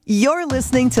You're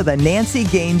listening to The Nancy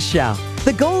Gaines Show.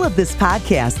 The goal of this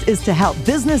podcast is to help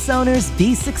business owners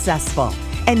be successful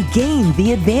and gain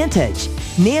the advantage.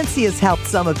 Nancy has helped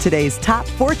some of today's top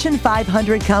Fortune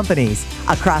 500 companies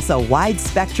across a wide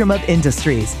spectrum of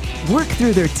industries work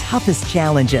through their toughest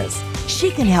challenges.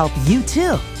 She can help you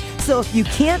too. So if you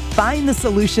can't find the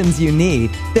solutions you need,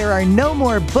 there are no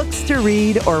more books to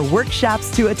read or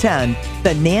workshops to attend.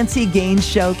 The Nancy Gaines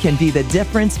Show can be the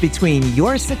difference between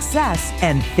your success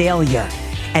and failure.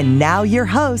 And now your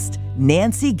host,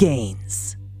 Nancy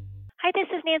Gaines. Hi, this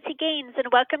is Nancy Gaines, and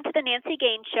welcome to the Nancy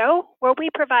Gaines Show, where we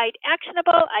provide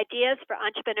actionable ideas for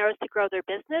entrepreneurs to grow their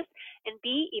business and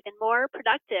be even more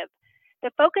productive. The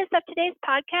focus of today's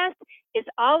podcast is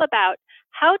all about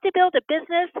how to build a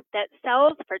business that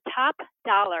sells for top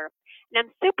dollar. And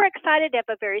I'm super excited to have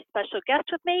a very special guest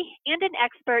with me and an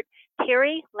expert,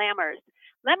 Terry Lammers.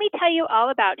 Let me tell you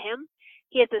all about him.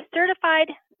 He is a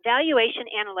certified valuation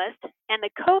analyst and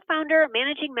the co-founder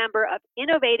managing member of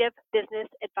Innovative Business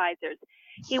Advisors.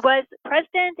 He was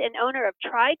president and owner of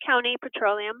Tri-County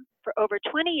Petroleum for over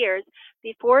 20 years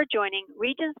before joining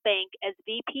Regions Bank as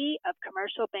VP of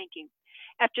Commercial Banking.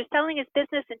 After selling his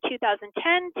business in 2010,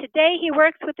 today he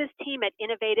works with his team at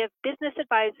Innovative Business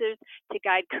Advisors to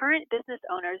guide current business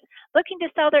owners looking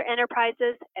to sell their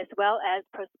enterprises as well as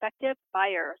prospective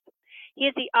buyers. He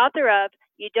is the author of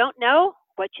You Don't Know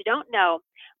What You Don't Know,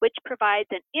 which provides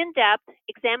an in-depth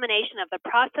examination of the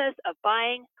process of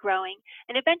buying, growing,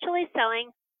 and eventually selling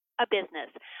a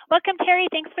business. Welcome, Terry.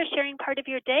 Thanks for sharing part of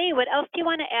your day. What else do you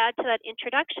want to add to that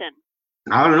introduction?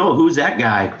 I don't know. Who's that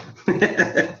guy?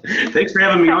 Thanks for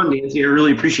having me on, Nancy. I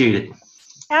really appreciate it.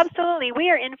 Absolutely. We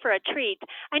are in for a treat.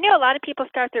 I know a lot of people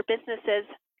start their businesses,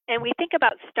 and we think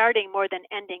about starting more than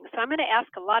ending. So I'm going to ask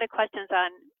a lot of questions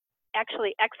on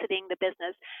actually exiting the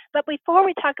business. But before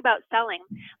we talk about selling,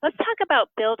 let's talk about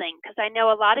building, because I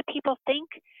know a lot of people think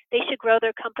they should grow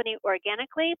their company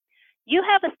organically. You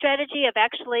have a strategy of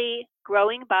actually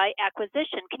growing by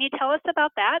acquisition. Can you tell us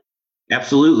about that?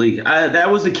 Absolutely.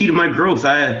 That was the key to my growth.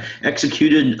 I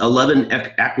executed 11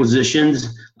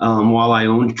 acquisitions while I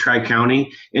owned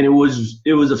Tri-County, and it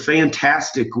was a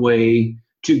fantastic way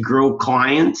to grow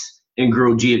clients and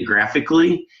grow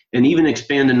geographically and even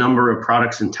expand the number of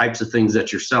products and types of things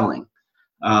that you're selling.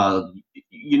 I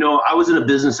was in a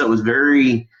business that was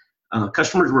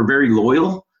customers were very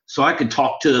loyal, so I could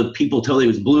talk to people till they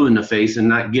was blue in the face and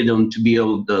not get them to be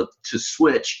able to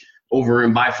switch over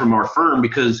and buy from our firm,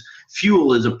 because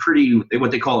fuel is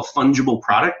what they call a fungible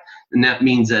product. And that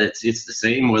means that it's the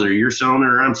same, whether you're selling it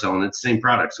or I'm selling it, it's the same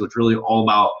product. So it's really all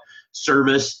about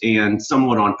service and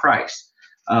somewhat on price.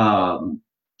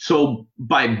 So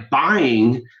by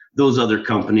buying those other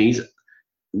companies,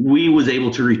 we was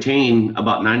able to retain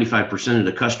about 95% of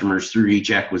the customers through each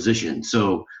acquisition.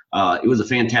 So it was a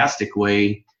fantastic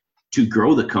way to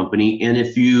grow the company. And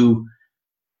if you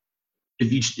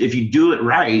do it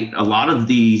right, a lot of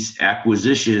these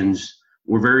acquisitions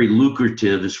were very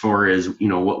lucrative as far as,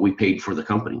 what we paid for the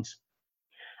companies.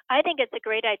 I think it's a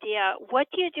great idea. What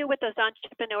do you do with those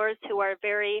entrepreneurs who are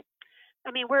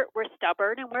we're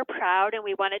stubborn and we're proud and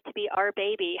we want it to be our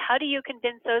baby? How do you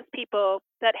convince those people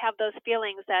that have those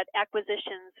feelings that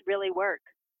acquisitions really work?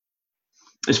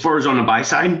 As far as on the buy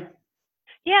side?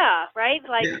 Yeah, right?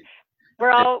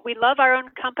 We love our own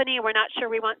company and we're not sure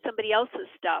we want somebody else's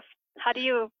stuff. How do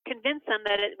you convince them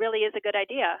that it really is a good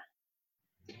idea?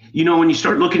 When you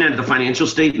start looking at the financial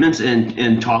statements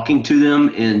and talking to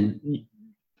them, and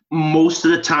most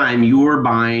of the time you are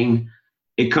buying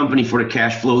a company for the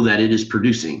cash flow that it is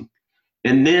producing.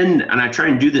 And I try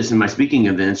and do this in my speaking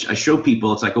events. I show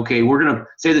people, it's like, okay, we're going to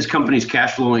say this company's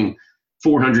cash flowing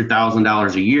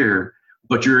 $400,000 a year,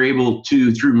 but you're able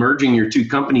to, through merging your two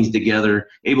companies together,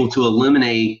 able to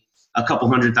eliminate a couple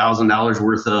 $100,000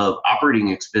 worth of operating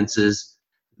expenses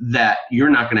that you're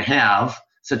not going to have,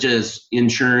 such as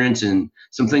insurance and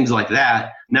some things like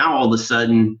that. Now, all of a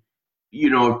sudden,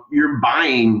 you're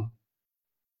paying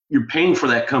for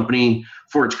that company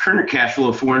for its current cash flow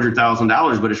of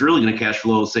 $400,000, but it's really going to cash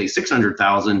flow, say,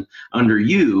 $600,000 under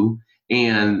you.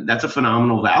 And that's a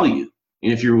phenomenal value.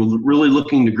 And if you're really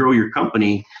looking to grow your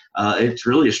company, it's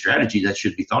really a strategy that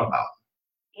should be thought about.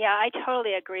 Yeah, I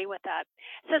totally agree with that.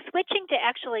 So switching to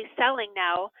actually selling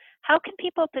now, how can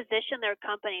people position their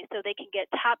company so they can get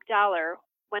top dollar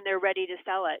when they're ready to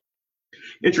sell it?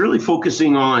 It's really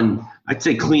focusing on, I'd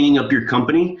say, cleaning up your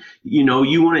company. You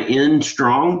want to end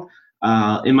strong.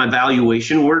 In my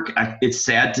valuation work, it's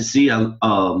sad to see a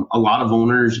lot of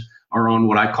owners are on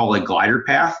what I call a glider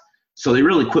path. So they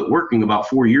really quit working about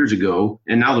 4 years ago,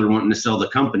 and now they're wanting to sell the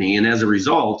company. And as a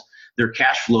result, their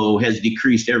cash flow has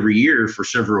decreased every year for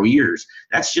several years.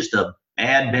 That's just a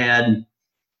bad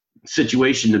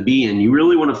situation to be in. You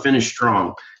really want to finish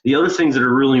strong. The other things that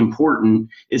are really important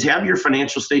is have your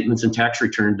financial statements and tax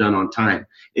return done on time.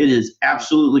 It is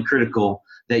absolutely critical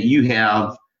that you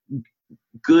have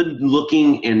good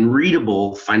looking and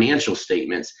readable financial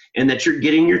statements and that you're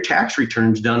getting your tax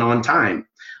returns done on time.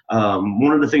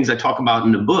 One of the things I talk about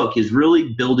in the book is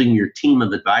really building your team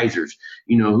of advisors.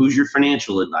 Who's your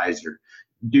financial advisor?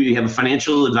 Do you have a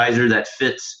financial advisor that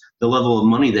fits the level of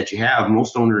money that you have?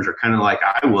 Most owners are kind of like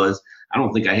I was. I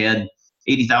don't think I had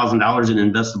 $80,000 in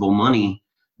investable money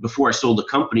before I sold the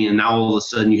company, and now all of a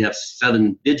sudden you have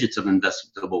 7 digits of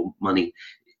investable money.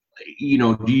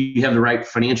 Do you have the right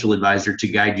financial advisor to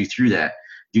guide you through that?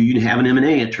 Do you have an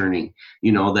M&A attorney,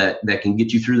 that can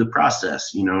get you through the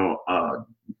process?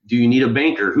 Do you need a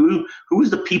banker? Who is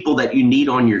the people that you need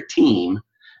on your team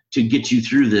to get you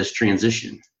through this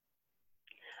transition?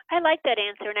 I like that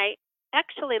answer, and I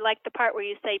actually like the part where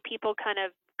you say people kind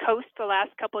of coast the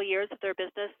last couple of years of their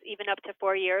business, even up to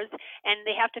 4 years, and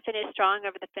they have to finish strong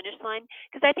over the finish line.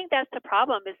 Because I think that's the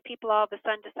problem, is people all of a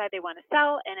sudden decide they want to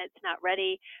sell and it's not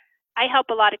ready. I help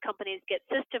a lot of companies get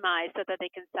systemized so that they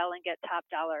can sell and get top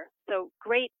dollar. So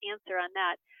great answer on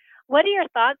that. What are your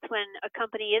thoughts when a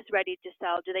company is ready to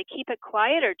sell? Do they keep it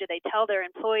quiet, or do they tell their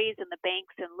employees and the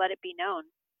banks and let it be known?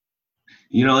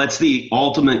 That's the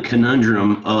ultimate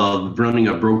conundrum of running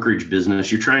a brokerage business.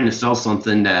 You're trying to sell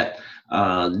something that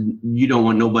you don't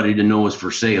want nobody to know is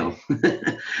for sale.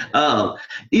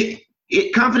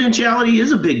 Confidentiality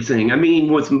is a big thing. I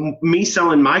mean, with me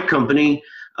selling my company,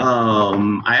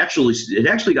 it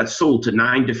actually got sold to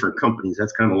 9 different companies.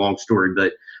 That's kind of a long story,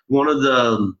 but one of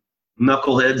the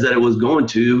knuckleheads that it was going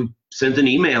to sent an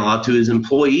email out to his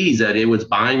employees that it was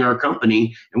buying our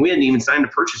company, and we hadn't even signed a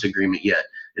purchase agreement yet.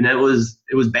 And it was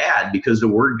bad because the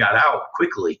word got out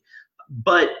quickly.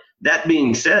 But that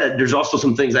being said, there's also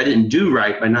some things I didn't do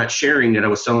right by not sharing that I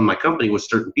was selling my company with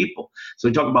certain people. So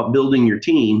we talk about building your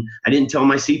team. I didn't tell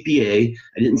my CPA.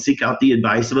 I didn't seek out the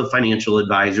advice of a financial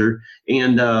advisor.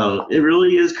 And it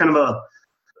really is kind of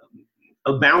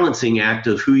a balancing act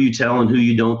of who you tell and who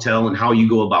you don't tell and how you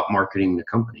go about marketing the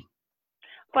company.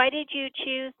 Why did you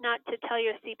choose not to tell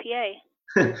your CPA?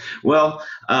 Well,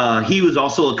 he was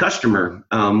also a customer.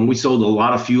 We sold a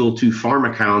lot of fuel to farm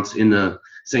accounts in the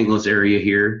St. Louis area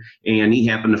here, and he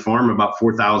happened to farm about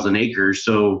 4,000 acres.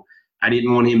 So I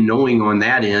didn't want him knowing on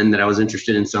that end that I was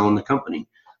interested in selling the company.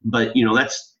 But,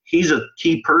 he's a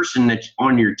key person that's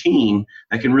on your team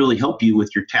that can really help you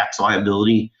with your tax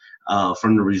liability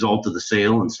from the result of the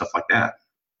sale and stuff like that.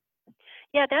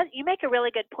 Yeah, you make a really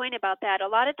good point about that. A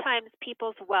lot of times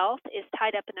people's wealth is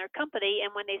tied up in their company,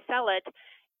 and when they sell it,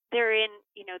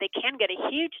 they can get a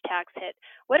huge tax hit.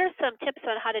 What are some tips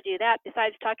on how to do that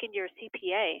besides talking to your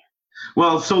CPA?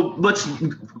 Well, so let's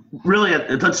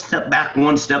step back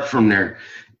one step from there.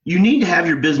 You need to have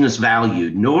your business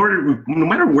valued. No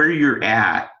matter where you're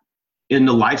at in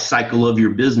the life cycle of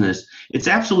your business, it's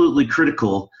absolutely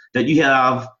critical that you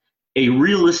have a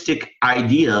realistic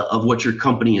idea of what your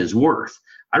company is worth.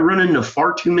 I run into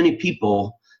far too many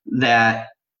people that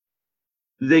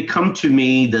they come to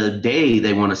me the day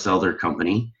they want to sell their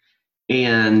company,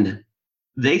 and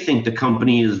they think the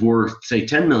company is worth, say,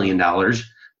 $10 million,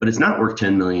 but it's not worth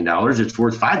 $10 million. It's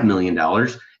worth $5 million.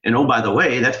 And oh, by the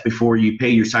way, that's before you pay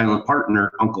your silent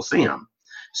partner, Uncle Sam.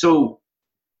 So,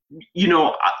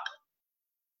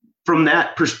 from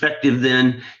that perspective,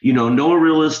 then, know a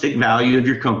realistic value of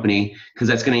your company, because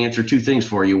that's going to answer 2 things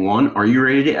for you. 1, are you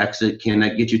ready to exit? Can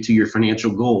that get you to your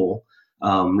financial goal,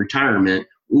 retirement?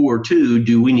 Or 2,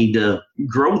 do we need to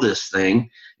grow this thing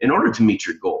in order to meet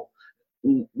your goal?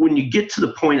 When you get to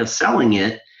the point of selling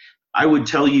it, I would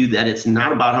tell you that it's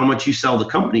not about how much you sell the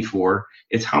company for,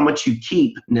 it's how much you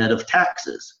keep net of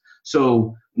taxes.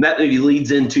 So that maybe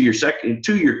leads into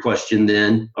your question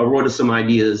then, or what are some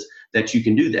ideas that you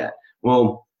can do that?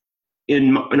 Well,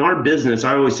 in our business,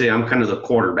 I always say I'm kind of the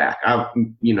quarterback. I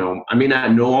may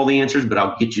not know all the answers, but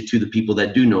I'll get you to the people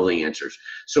that do know the answers.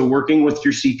 So working with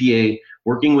your CPA,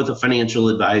 working with a financial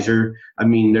advisor,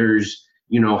 there's,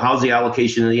 how's the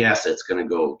allocation of the assets going to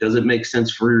go? Does it make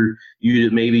sense for you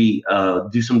to maybe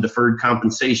do some deferred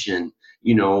compensation,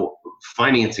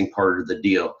 financing part of the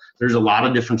deal? There's a lot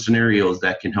of different scenarios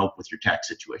that can help with your tax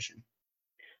situation.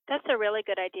 That's a really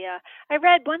good idea. I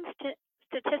read one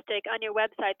statistic on your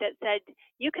website that said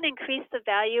you can increase the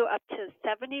value up to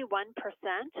 71%.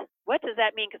 What does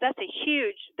that mean? Because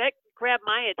that grabbed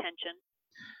my attention.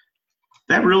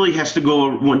 That really has to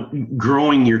go when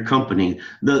growing your company.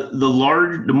 The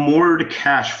more the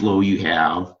cash flow you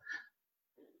have,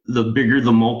 the bigger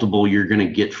the multiple you're going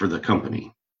to get for the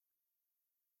company.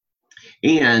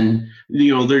 And,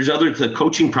 there's the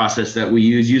coaching process that we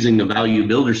use using the value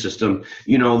builder system.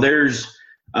 There's,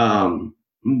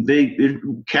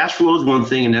 cash flow is one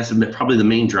thing, and that's probably the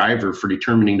main driver for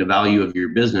determining the value of your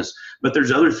business. But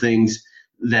there's other things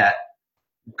that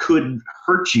could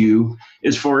hurt you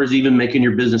as far as even making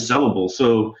your business sellable.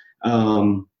 So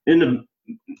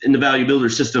in the value builder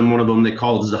system, one of them they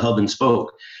call it the hub and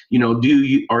spoke.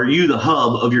 Are you the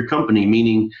hub of your company?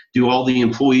 Meaning, do all the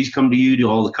employees come to you? Do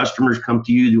all the customers come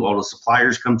to you? Do all the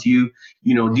suppliers come to you?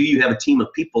 Do you have a team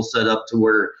of people set up to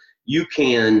where you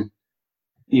can,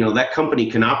 that company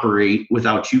can operate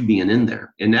without you being in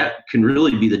there? And that can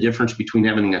really be the difference between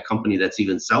having a company that's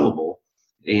even sellable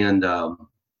and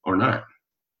or not.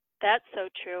 That's so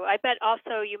true. I bet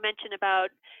also you mentioned about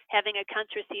having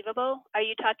accounts receivable. Are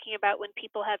you talking about when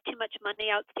people have too much money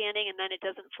outstanding and then it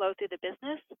doesn't flow through the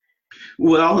business?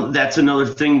 Well, that's another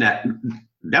thing that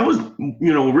was,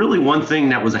 really one thing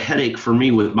that was a headache for me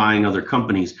with buying other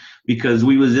companies, because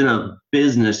we was in a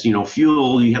business,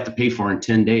 fuel you have to pay for in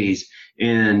 10 days.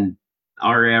 And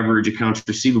our average accounts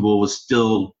receivable was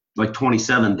still like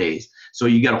 27 days. So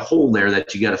you got a hole there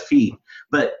that you got to feed.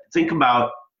 But think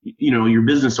about, your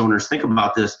business owners, think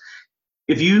about this.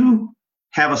 If you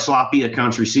have a sloppy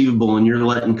accounts receivable and you're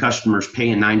letting customers pay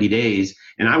in 90 days,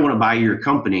 and I want to buy your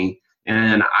company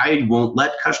and I won't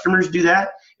let customers do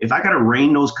that, if I got to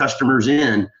rein those customers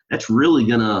in, that's really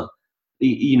going to,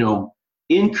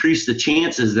 increase the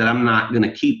chances that I'm not going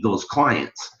to keep those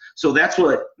clients. So that's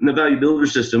what in the value builder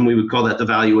system, we would call that the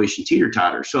valuation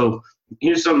teeter-totter. So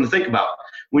here's something to think about.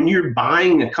 When you're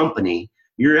buying a company,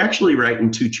 you're actually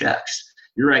writing two checks.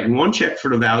 You're writing one check for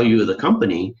the value of the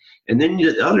company, and then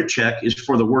the other check is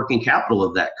for the working capital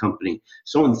of that company.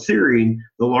 So in theory,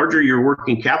 the larger your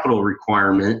working capital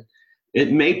requirement,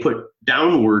 it may put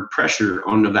downward pressure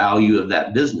on the value of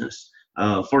that business.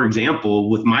 For example,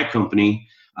 with my company,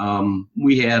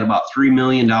 we had about $3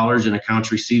 million in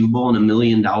accounts receivable and $1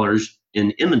 million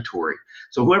in inventory.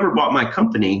 So whoever bought my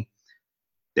company,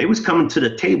 they was coming to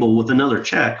the table with another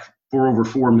check for over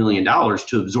 $4 million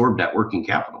to absorb that working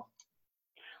capital.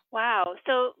 Wow.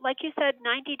 So like you said,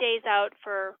 90 days out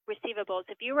for receivables.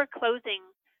 If you were closing,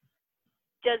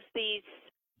 does the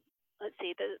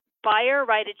buyer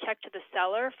write a check to the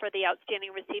seller for the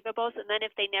outstanding receivables, and then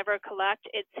if they never collect,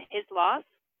 it's his loss?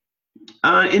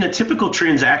 In a typical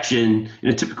transaction, in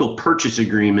a typical purchase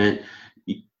agreement,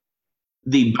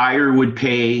 the buyer would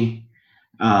pay,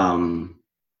 pay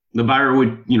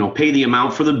the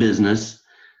amount for the business.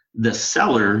 The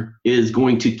seller is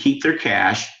going to keep their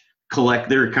cash, collect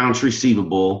their accounts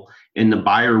receivable, and the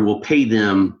buyer will pay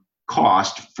them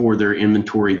cost for their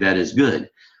inventory that is good.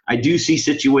 I do see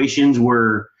situations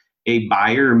where a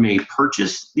buyer may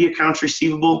purchase the accounts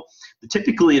receivable, but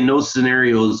typically in those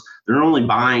scenarios, they're only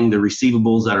buying the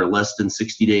receivables that are less than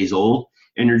 60 days old,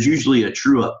 and there's usually a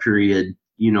true-up period,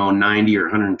 90 or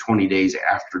 120 days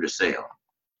after the sale.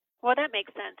 Well, that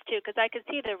makes sense too, because I could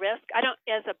see the risk.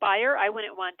 As a buyer, I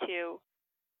wouldn't want to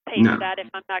pay for that if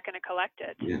I'm not going to collect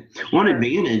it. Yeah. One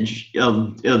advantage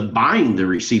of buying the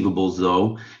receivables,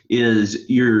 though, is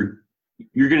you're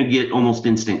going to get almost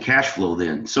instant cash flow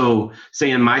then. So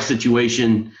say in my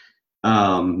situation,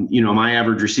 my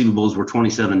average receivables were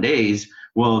 27 days.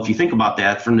 Well, if you think about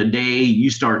that, from the day you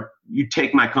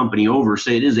take my company over,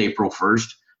 say it is April 1st.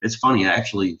 It's funny, I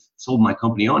actually sold my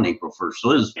company on April 1st.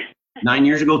 So it was 9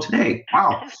 years ago today.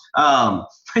 Wow.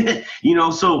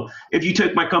 So if you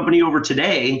took my company over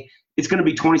today, it's going to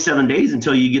be 27 days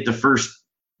until you get the first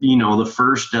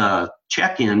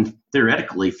check-in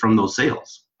theoretically from those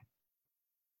sales.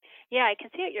 Yeah, I can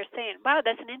see what you're saying. Wow,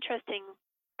 that's an interesting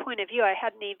point of view I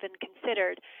hadn't even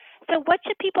considered. So what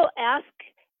should people ask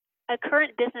a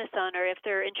current business owner if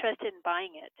they're interested in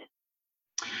buying it?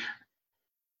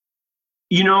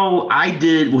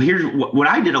 Here's what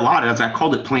I did a lot is I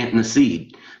called it planting a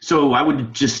seed. So I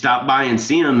would just stop by and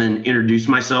see them and introduce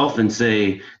myself and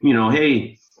say,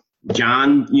 hey,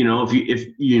 John,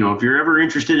 if you're ever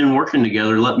interested in working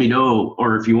together, let me know.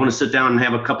 Or if you want to sit down and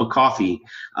have a cup of coffee.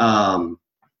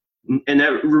 And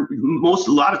a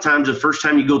lot of times, the first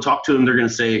time you go talk to them, they're going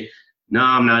to say, no,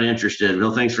 I'm not interested.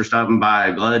 No, thanks for stopping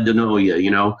by. Glad to know you,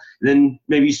 And then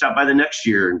maybe you stop by the next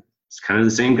year. It's kind of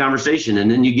the same conversation.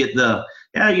 And then you get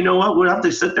we'll have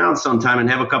to sit down sometime and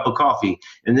have a cup of coffee.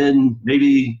 And then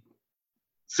maybe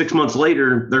 6 months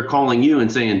later, they're calling you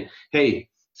and saying, hey,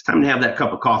 it's time to have that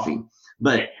cup of coffee.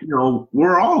 But,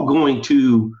 we're all going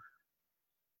to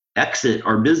exit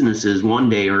our businesses one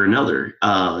day or another.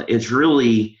 It's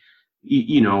really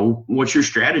what's your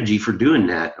strategy for doing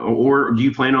that? Or do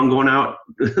you plan on going out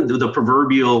the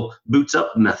proverbial boots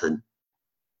up method?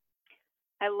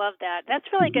 I love that. That's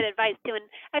really good advice too. And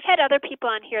I've had other people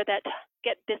on here that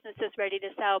get businesses ready to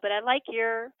sell, but I like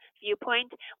your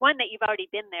viewpoint. One, that you've already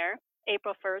been there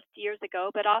April 1st years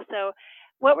ago, but also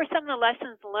what were some of the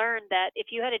lessons learned that if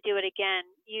you had to do it again,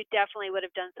 you definitely would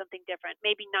have done something different?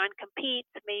 Maybe non-competes,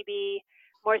 maybe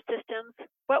more systems.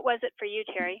 What was it for you,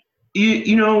 Terry?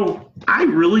 I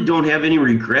really don't have any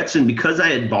regrets. And because I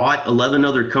had bought 11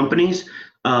 other companies,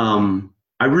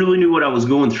 I really knew what I was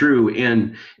going through.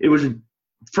 And it was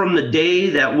from the day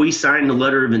that we signed the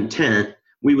letter of intent,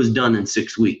 we was done in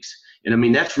 6 weeks. And I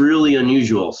mean, that's really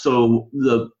unusual. So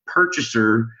the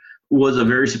purchaser was a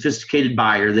very sophisticated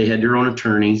buyer. They had their own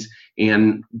attorneys.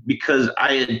 And because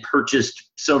I had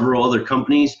purchased several other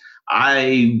companies,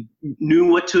 I knew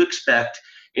what to expect.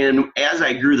 And as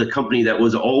I grew the company, that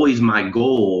was always my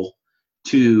goal,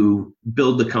 to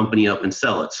build the company up and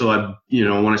sell it. So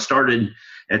when I started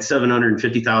at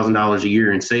 $750,000 a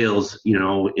year in sales,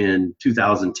 in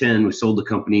 2010, we sold the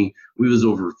company. We was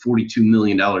over $42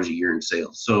 million a year in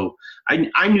sales. So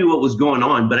I knew what was going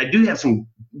on, but I do have some,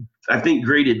 I think,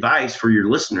 great advice for your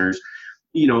listeners.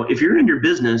 If you're in your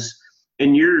business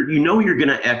and you're going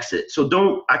to exit,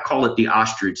 so I call it the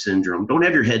ostrich syndrome. Don't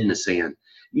have your head in the sand.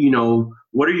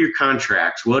 What are your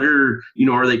contracts? What are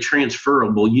they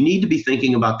transferable? You need to be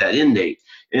thinking about that end date.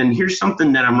 And here's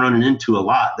something that I'm running into a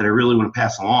lot that I really want to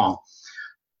pass along.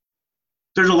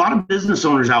 There's a lot of business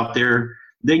owners out there.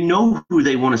 They know who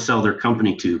they want to sell their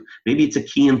company to. Maybe it's a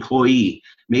key employee.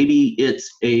 Maybe it's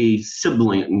a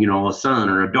sibling, a son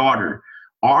or a daughter.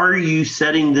 Are you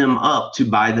setting them up to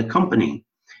buy the company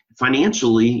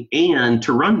financially and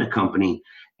to run the company?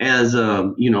 As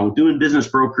doing business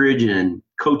brokerage and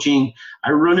coaching,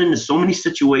 I run into so many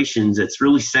situations that's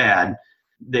really sad.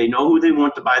 They know who they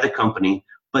want to buy the company,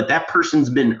 but that person's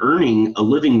been earning a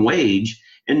living wage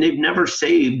and they've never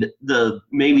saved the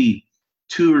maybe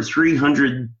 $200 or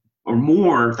 $300 or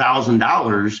more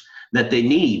 $1,000 that they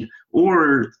need.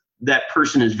 Or that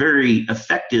person is very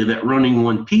effective at running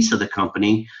one piece of the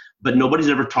company, but nobody's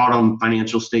ever taught them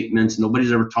financial statements.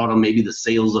 Nobody's ever taught them maybe the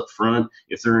sales up front,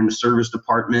 if they're in the service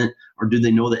department, or do they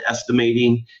know the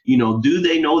estimating? Do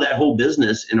they know that whole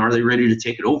business, and are they ready to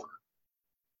take it over?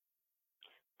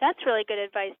 That's really good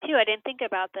advice too. I didn't think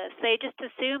about this. They just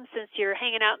assume since you're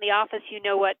hanging out in the office, you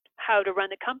know how to run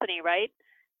the company, right?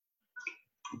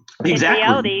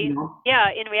 Exactly.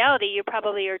 In reality, you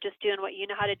probably are just doing what you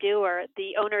know how to do, or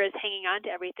the owner is hanging on to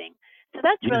everything. So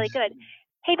that's really good.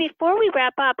 Hey, before we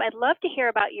wrap up, I'd love to hear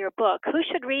about your book. Who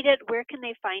should read it? Where can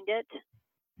they find it?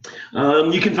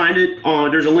 You can find it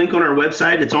there's a link on our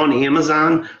website. It's on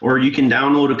Amazon, or you can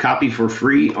download a copy for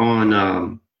free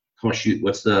on,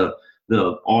 what's the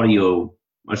audio?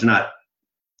 It's not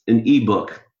an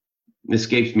ebook. It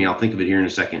escapes me. I'll think of it here in a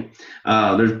second.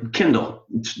 There's Kindle.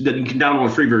 You can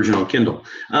download a free version on Kindle.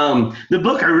 The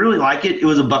book, I really like it. It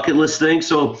was a bucket list thing.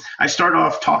 So I start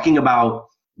off talking about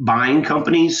buying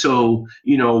companies. So,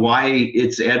 why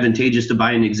it's advantageous to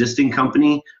buy an existing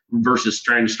company versus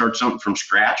trying to start something from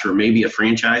scratch, or maybe a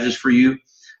franchise is for you.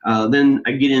 Then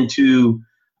I get into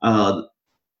a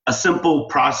simple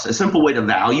way to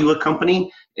value a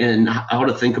company and how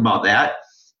to think about that.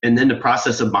 And then the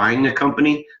process of buying a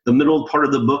company. The middle part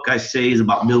of the book, I say, is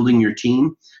about building your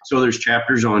team. So there's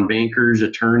chapters on bankers,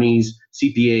 attorneys,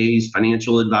 CPAs,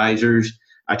 financial advisors.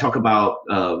 I talk about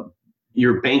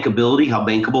your bankability. How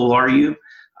bankable are you?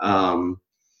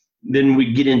 Then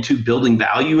we get into building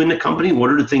value in the company. What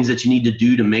are the things that you need to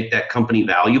do to make that company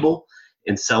valuable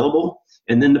and sellable?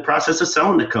 And then the process of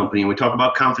selling the company. And we talk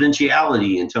about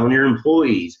confidentiality and telling your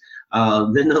employees.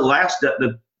 Then the last step,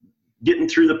 getting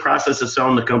through the process of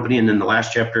selling the company. And then the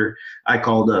last chapter I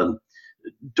called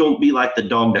don't be like the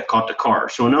dog that caught the car.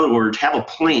 So in other words, have a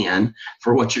plan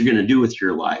for what you're going to do with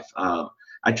your life.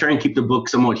 I try and keep the book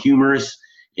somewhat humorous,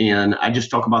 and I just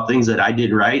talk about things that I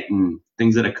did right and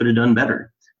things that I could have done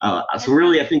better. So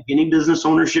really, I think any business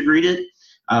owner should read it.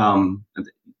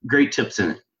 Great tips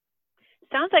in it.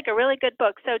 Sounds like a really good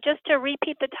book. So just to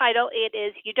repeat the title, it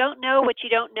is You Don't Know What You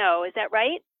Don't Know. Is that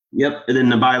right? Yep. And then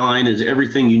the byline is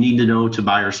everything you need to know to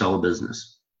buy or sell a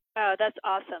business. Oh, that's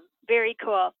awesome. Very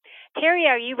cool. Terry,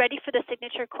 are you ready for the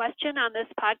signature question on this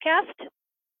podcast?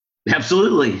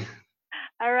 Absolutely.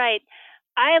 All right.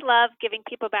 I love giving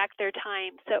people back their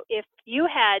time. So if you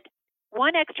had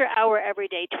 1 extra hour every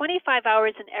day, 25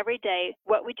 hours in every day,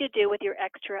 what would you do with your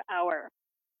extra hour?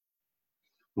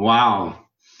 Wow.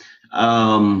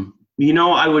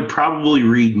 I would probably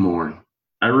read more.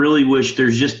 I really wish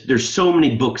there's so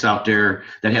many books out there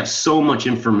that have so much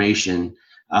information.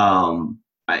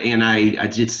 And I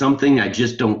did something I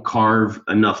just don't carve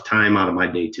enough time out of my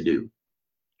day to do.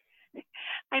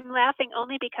 I'm laughing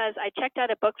only because I checked out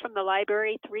a book from the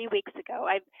library 3 weeks ago.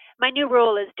 My new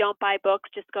rule is don't buy books,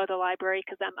 just go to the library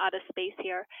because I'm out of space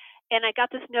here. And I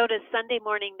got this notice Sunday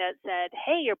morning that said,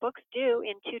 hey, your book's due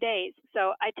in 2 days.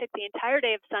 So I took the entire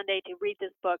day of Sunday to read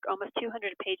this book, almost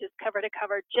 200 pages cover to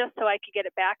cover, just so I could get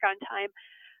it back on time.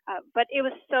 But it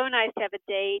was so nice to have a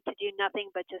day to do nothing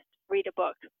but just read a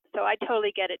book. So I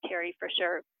totally get it, Terry, for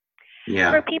sure.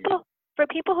 Yeah. For people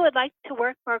who would like to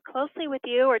work more closely with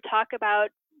you or talk about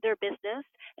their business,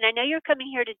 and I know you're coming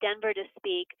here to Denver to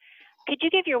speak, could you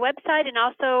give your website and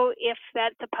also if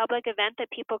that's a public event that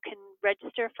people can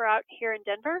register for out here in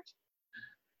Denver?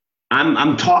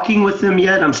 I'm talking with them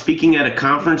yet. I'm speaking at a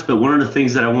conference, but one of the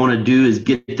things that I want to do is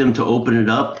get them to open it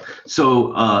up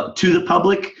so to the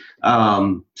public.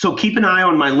 So keep an eye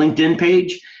on my LinkedIn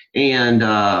page and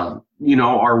our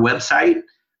website.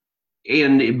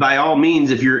 And by all means,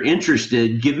 if you're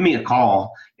interested, give me a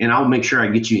call and I'll make sure I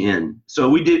get you in.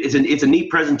 So it's a neat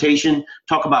presentation.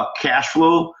 Talk about cash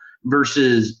flow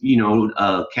versus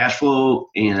cash flow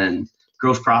and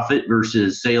gross profit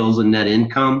versus sales and net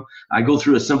income. I go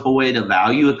through a simple way to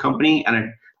value a company,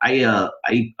 and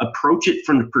I approach it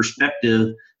from the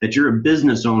perspective that you're a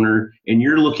business owner and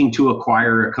you're looking to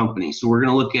acquire a company. So we're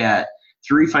going to look at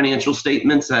 3 financial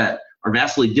statements that are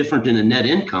vastly different than a net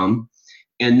income,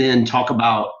 and then talk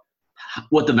about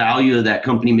what the value of that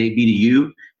company may be to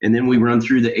you. And then we run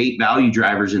through the 8 value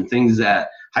drivers and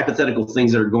hypothetical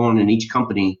things that are going on in each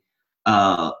company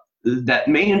that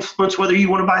may influence whether you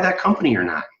want to buy that company or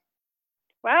not.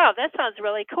 Wow, that sounds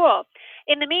really cool.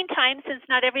 In the meantime, since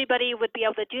not everybody would be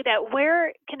able to do that,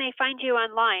 where can they find you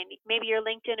online? Maybe your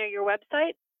LinkedIn or your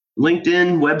website?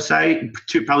 LinkedIn, website,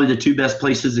 probably the 2 best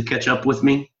places to catch up with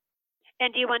me.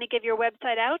 And do you want to give your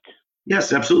website out?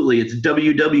 Yes, absolutely. It's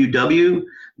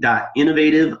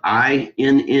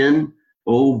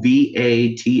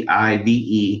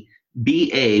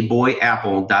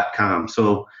www.innovativeBABOyapple.com.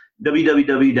 So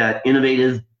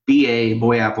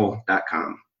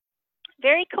www.innovativeBABoyapple.com.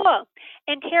 Very cool.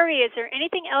 And Terry, is there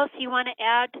anything else you want to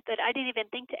add that I didn't even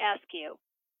think to ask you?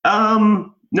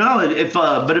 No,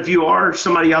 but if you are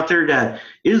somebody out there that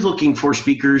is looking for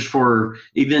speakers for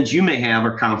events you may have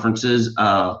or conferences,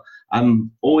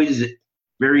 I'm always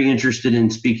very interested in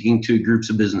speaking to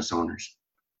groups of business owners.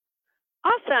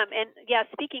 Awesome. And yeah,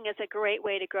 speaking is a great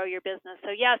way to grow your business.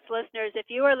 So yes, listeners, if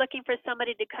you are looking for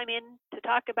somebody to come in to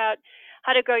talk about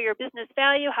how to grow your business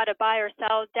value, how to buy or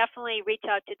sell, definitely reach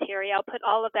out to Terry. I'll put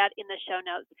all of that in the show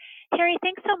notes. Terry,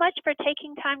 thanks so much for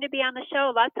taking time to be on the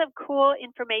show. Lots of cool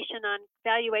information on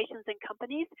valuations and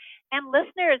companies. And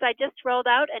listeners, I just rolled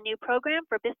out a new program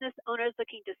for business owners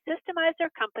looking to systemize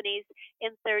their companies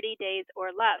in 30 days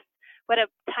or less. What a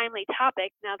timely topic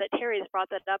now that Terry's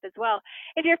brought that up as well.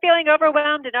 If you're feeling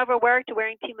overwhelmed and overworked,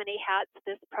 wearing too many hats,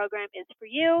 this program is for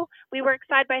you. We work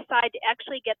side by side to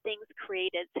actually get things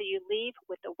created so you leave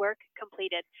with the work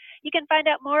completed. You can find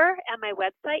out more at my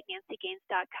website,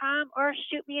 nancygaines.com, or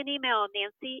shoot me an email,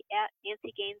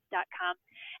 nancy@nancygaines.com.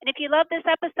 And if you love this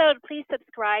episode, please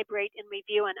subscribe, rate, and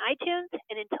review on iTunes.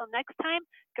 And until next time,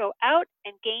 go out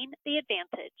and gain the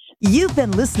advantage. You've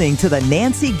been listening to The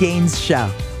Nancy Gaines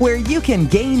Show, where you can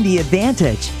gain the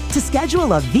advantage. To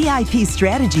schedule a VIP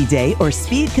strategy day or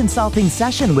speed consulting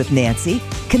session with Nancy,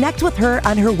 connect with her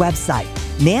on her website,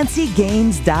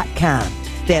 nancygaines.com.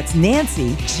 That's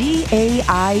Nancy, GAINES.com.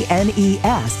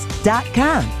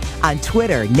 On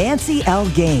Twitter, Nancy L.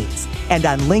 Gaines. And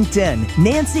on LinkedIn,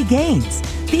 Nancy Gaines.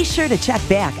 Be sure to check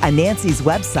back on Nancy's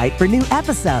website for new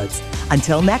episodes.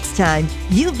 Until next time,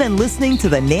 you've been listening to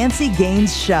The Nancy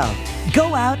Gaines Show.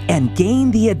 Go out and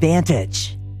gain the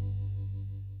advantage.